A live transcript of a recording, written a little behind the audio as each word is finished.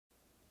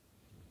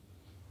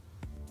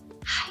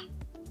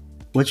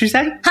What'd you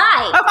say?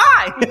 Hi! Oh,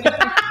 hi!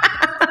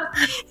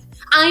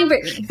 I'm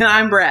Brittany. And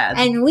I'm Brad.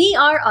 And we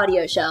are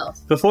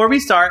AudioShelf. Before we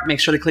start, make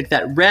sure to click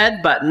that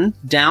red button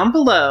down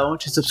below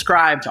to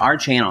subscribe to our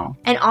channel.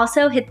 And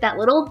also hit that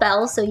little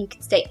bell so you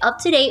can stay up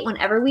to date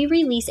whenever we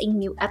release a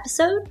new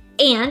episode.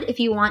 And if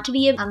you want to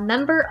be a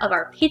member of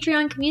our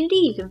Patreon community,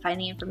 you can find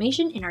the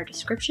information in our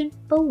description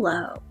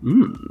below.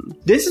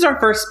 This is our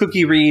first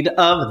spooky read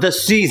of the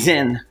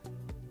season.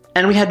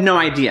 And we had no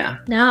idea.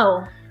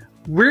 No.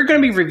 We're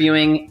going to be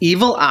reviewing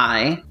Evil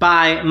Eye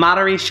by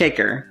Madhuri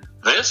Shekar.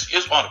 This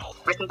is Audible.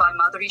 Written by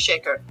Madhuri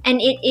Shekar. And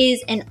it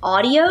is an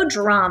audio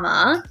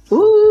drama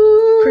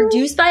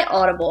produced by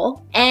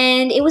Audible,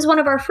 and it was one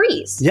of our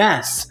frees.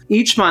 Yes.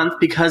 Each month,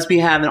 because we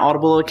have an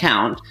Audible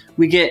account,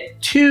 we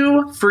get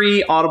 2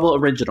 free Audible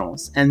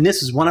originals, and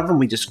this is one of them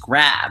we just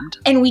grabbed.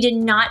 And we did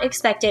not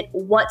expect it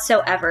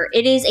whatsoever.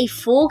 It is a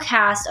full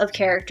cast of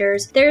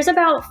characters. There's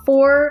about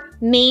 4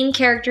 main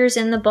characters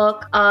in the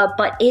book,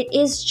 but it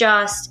is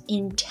just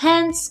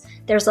intense.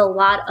 There's a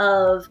lot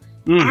of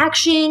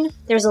action.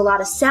 There's a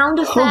lot of sound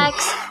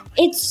effects.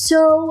 It's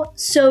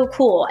so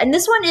cool. And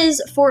this one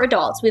is for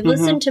adults. We've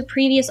listened to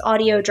previous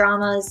audio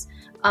dramas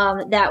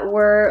that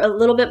were a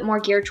little bit more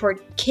geared toward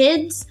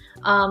kids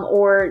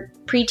or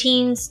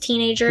preteens,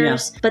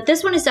 teenagers. But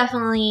this one is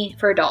definitely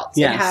for adults.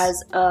 Yes. It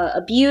has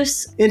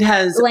abuse. It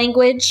has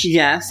language.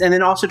 Yes. And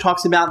it also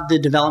talks about the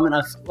development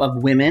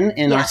of women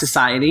in our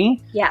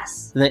society.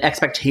 Yes. The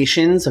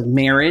expectations of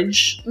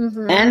marriage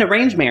and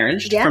arranged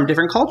marriage from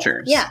different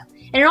cultures. Yeah.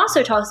 And it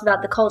also talks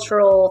about the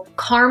cultural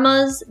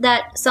karmas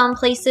that some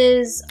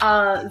places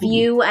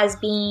view as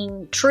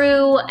being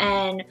true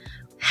and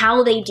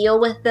how they deal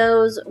with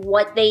those,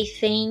 what they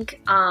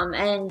think.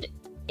 And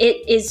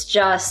it is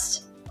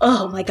just,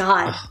 oh my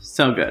God. Oh,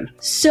 so good.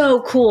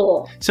 So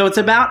cool. So it's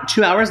about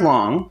 2 hours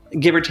long,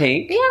 give or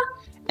take. Yeah.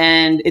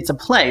 And it's a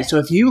play. So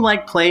if you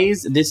like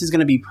plays, this is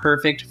going to be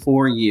perfect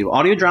for you.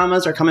 Audio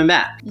dramas are coming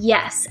back.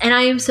 Yes. And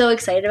I am so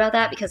excited about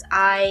that because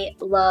I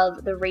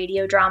love the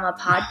radio drama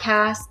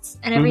podcasts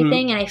and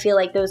everything. And I feel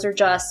like those are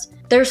just,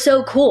 they're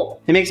so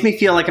cool. It makes me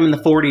feel like I'm in the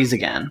 40s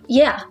again.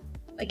 Yeah.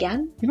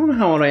 Again? You don't know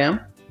how old I am.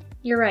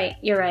 You're right.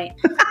 You're right.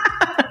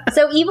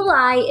 So Evil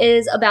Eye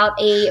is about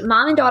a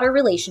mom and daughter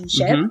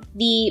relationship.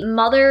 The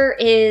mother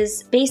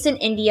is based in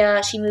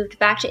India. She moved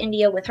back to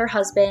India with her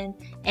husband,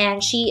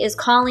 and she is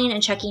calling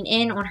and checking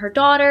in on her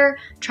daughter,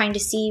 trying to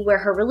see where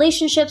her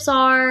relationships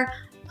are,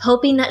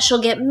 hoping that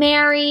she'll get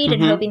married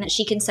and hoping that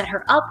she can set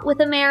her up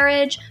with a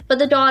marriage. But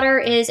the daughter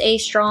is a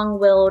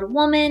strong-willed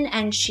woman,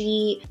 and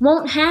she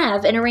won't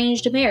have an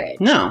arranged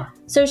marriage. No.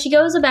 So she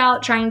goes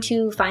about trying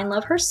to find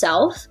love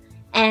herself.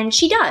 And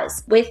she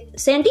does, with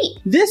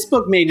Sandeep. This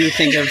book made me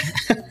think of,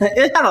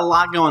 it had a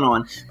lot going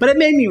on, but it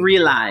made me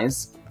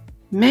realize,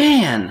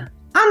 man,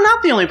 I'm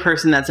not the only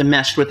person that's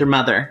enmeshed with her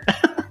mother.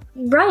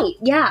 Right,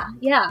 yeah,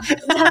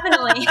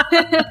 definitely.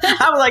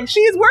 I was like,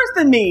 she's worse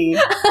than me.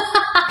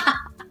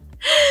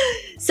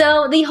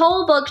 So the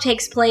whole book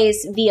takes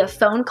place via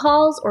phone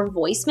calls or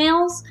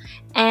voicemails,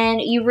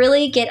 and you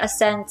really get a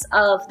sense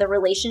of the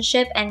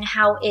relationship and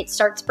how it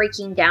starts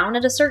breaking down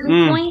at a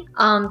certain point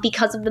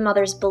because of the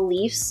mother's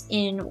beliefs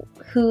in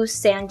who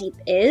Sandeep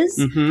is.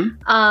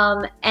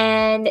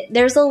 And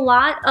there's a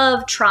lot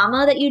of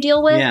trauma that you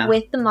deal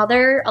with the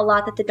mother, a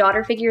lot that the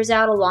daughter figures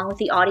out along with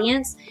the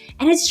audience,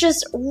 and it's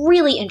just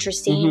really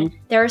interesting.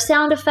 There are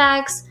sound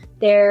effects,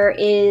 there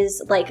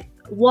is like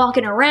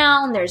walking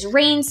around, there's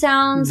rain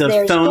sounds,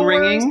 there's phone doors,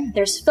 ringing.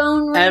 There's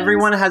phone rings.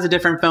 Everyone has a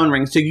different phone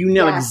ring, so you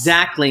know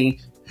exactly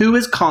who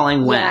is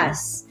calling when.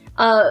 Yes.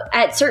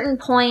 At certain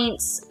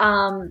points,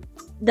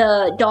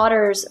 the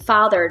daughter's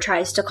father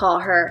tries to call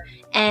her,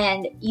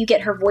 and you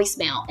get her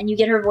voicemail, and you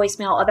get her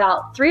voicemail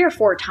about 3 or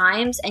 4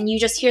 times, and you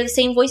just hear the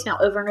same voicemail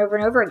over and over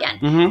and over again.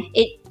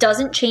 It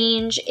doesn't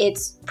change.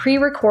 It's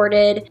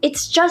pre-recorded.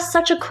 It's just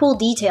such a cool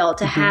detail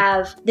to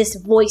have this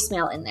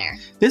voicemail in there.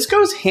 This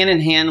goes hand in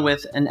hand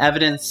with an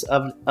evidence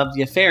of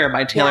the affair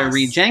by Taylor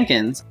Reed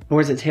Jenkins. Or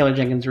is it Taylor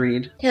Jenkins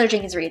Reid? Taylor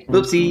Jenkins Reid.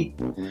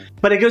 Oopsie.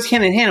 But it goes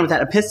hand in hand with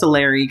that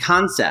epistolary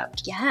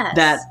concept. Yes.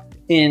 That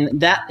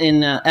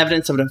in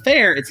Evidence of an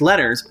Affair, it's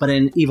letters, but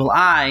in Evil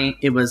Eye,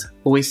 it was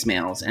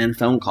voicemails and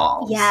phone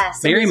calls.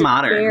 Yes. Very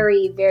modern.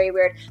 Very, very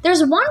weird.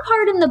 There's one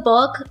part in the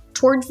book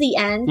towards the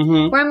end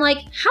where I'm like,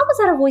 how was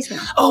that a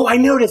voicemail? Oh, I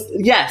noticed.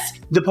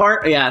 Yes. The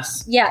part,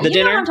 yes. Yeah. The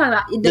dinner. Know what I'm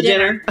talking about. The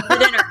dinner. The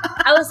dinner.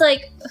 I was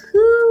like,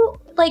 who,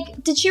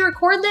 like, did she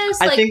record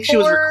this? I think she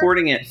was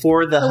recording it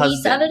for the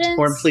police husband. Evidence?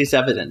 Or police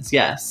evidence,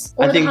 yes.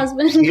 Or the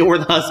husband. Or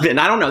the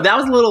husband. I don't know. That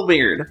was a little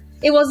weird.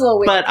 It was a little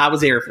weird. But I was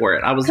there for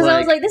it. I was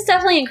like, this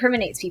definitely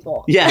incriminates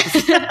people. Yes.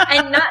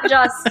 And not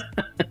just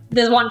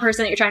this one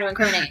person that you're trying to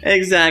incriminate.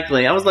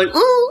 Exactly. I was like,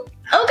 ooh.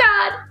 Oh,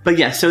 God. But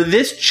yeah, so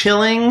this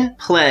chilling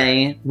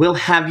play will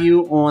have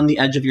you on the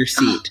edge of your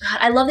seat. Oh, God.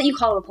 I love that you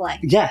call it a play.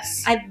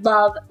 Yes. I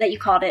love that you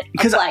called it a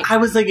because play. I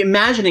was like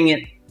imagining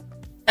it.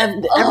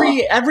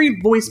 Every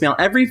voicemail,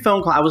 every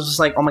phone call, I was just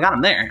like, oh my God,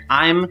 I'm there.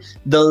 I'm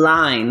the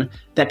line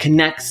that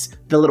connects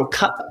the little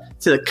cup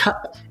to the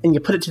cup, and you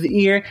put it to the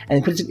ear, and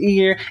then put it to the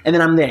ear, and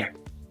then I'm there.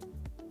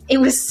 It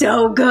was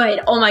so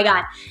good. Oh my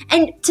God.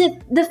 And to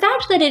the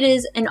fact that it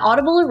is an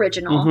Audible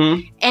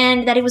original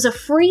and that it was a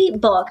free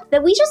book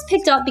that we just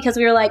picked up because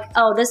we were like,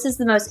 oh, this is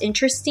the most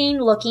interesting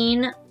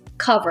looking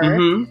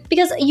cover.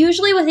 Because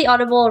usually with the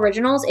Audible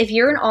originals, if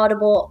you're an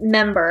Audible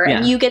member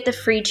and you get the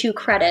free 2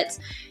 credits,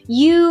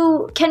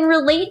 you can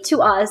relate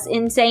to us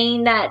in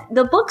saying that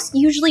the books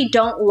usually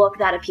don't look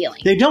that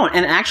appealing. They don't.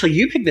 And actually,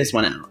 you picked this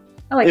one out.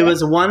 Oh, it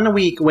was one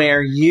week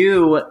where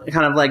you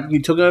kind of like,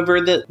 you took over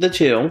the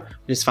 2, which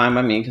is fine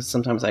by me because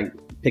sometimes I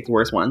pick the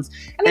worst ones.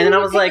 I mean, and then I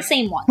was like, the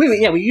same ones.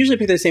 Wait, yeah, we usually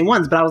pick the same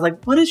ones, but I was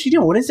like, what is she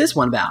doing? What is this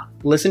one about?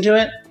 Listen to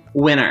it.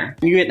 Winner.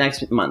 You get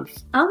next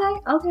month.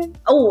 Okay.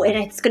 Oh, and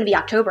it's going to be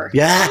October.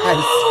 Yes.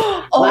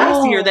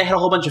 Last year they had a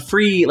whole bunch of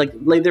free, like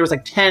there was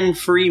like 10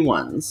 free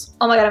ones.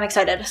 Oh my God, I'm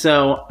excited.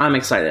 So I'm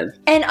excited.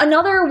 And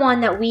another one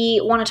that we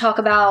want to talk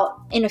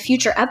about in a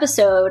future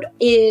episode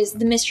is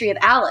The Mystery of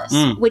Alice,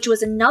 which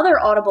was another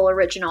Audible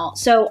original.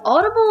 So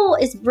Audible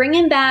is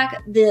bringing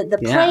back the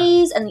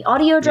plays and the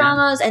audio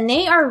dramas, and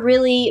they are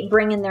really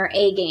bringing their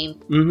A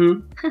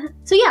game.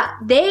 So yeah,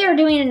 they are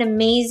doing an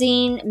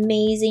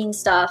amazing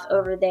stuff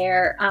over there.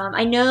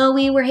 I know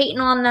we were hating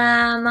on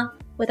them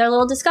with our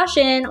little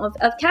discussion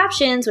of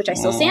captions, which I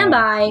still stand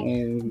by,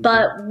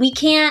 but we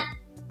can't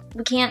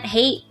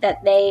hate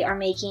that they are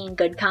making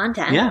good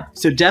content. Yeah.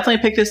 So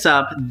definitely pick this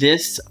up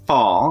this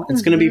fall.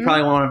 It's going to be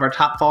probably one of our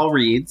top fall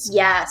reads.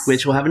 Yes.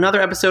 Which we'll have another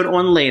episode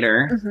on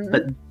later.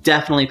 But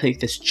definitely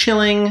pick this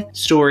chilling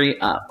story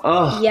up.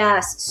 Oh.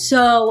 Yes.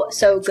 So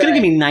good. It's going to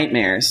give me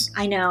nightmares.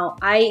 I know.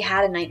 I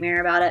had a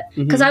nightmare about it.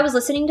 Because I was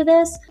listening to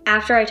this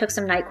after I took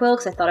some NyQuil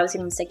because I thought I was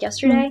getting sick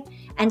yesterday.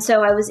 And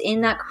so I was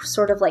in that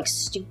sort of like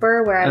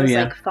stupor where I was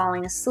like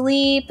falling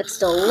asleep but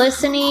still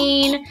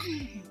listening.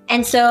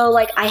 And so,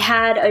 like, I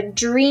had a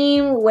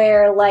dream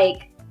where,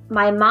 like,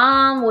 my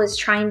mom was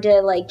trying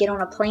to, like, get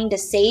on a plane to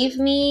save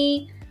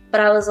me,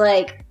 but I was,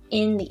 like,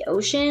 in the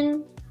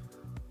ocean.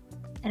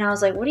 And I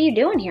was like, what are you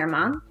doing here,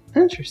 Mom?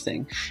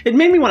 Interesting. It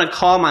made me want to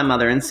call my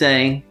mother and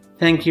say,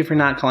 thank you for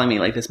not calling me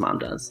like this mom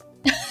does.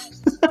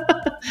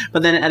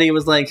 But then Eddie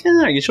was like,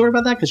 are you sure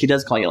about that? Because she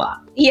does call you a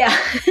lot. Yeah.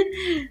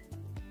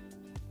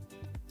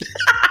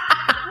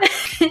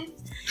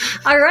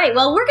 All right.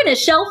 Well, we're going to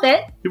shelf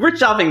it. We're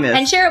shelving this.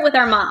 And share it with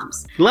our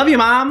moms. Love you,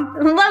 Mom.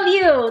 Love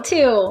you,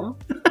 too.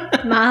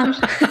 Mom.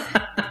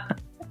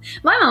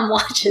 My mom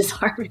watches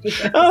our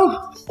videos.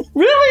 Oh,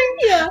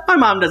 really? Yeah. My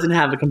mom doesn't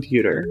have a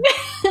computer.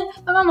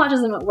 My mom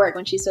watches them at work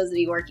when she's supposed to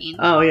be working.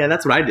 Oh, yeah.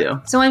 That's what I do.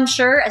 So I'm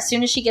sure as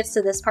soon as she gets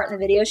to this part in the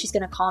video, she's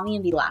going to call me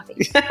and be laughing.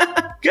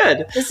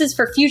 Good. This is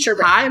for future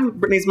Brittany. Hi,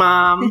 Brittany's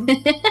mom.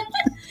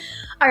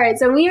 All right,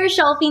 so we are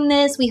shelving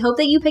this. We hope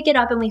that you pick it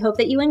up and we hope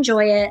that you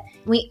enjoy it.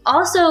 We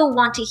also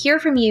want to hear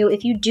from you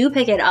if you do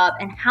pick it up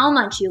and how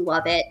much you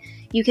love it.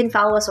 You can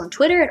follow us on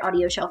Twitter at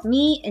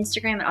AudioShelfMe,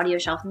 Instagram at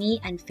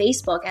AudioShelfMe, and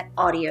Facebook at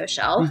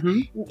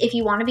AudioShelf. If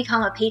you want to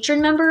become a patron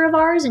member of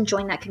ours and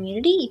join that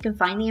community, you can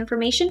find the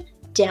information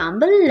down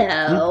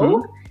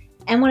below.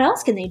 And what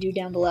else can they do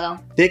down below?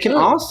 They can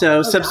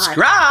also subscribe.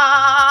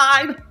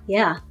 God.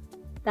 Yeah,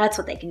 that's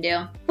what they can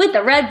do with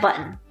the red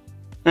button.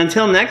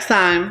 Until next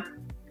time.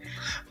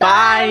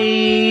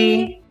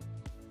 Bye.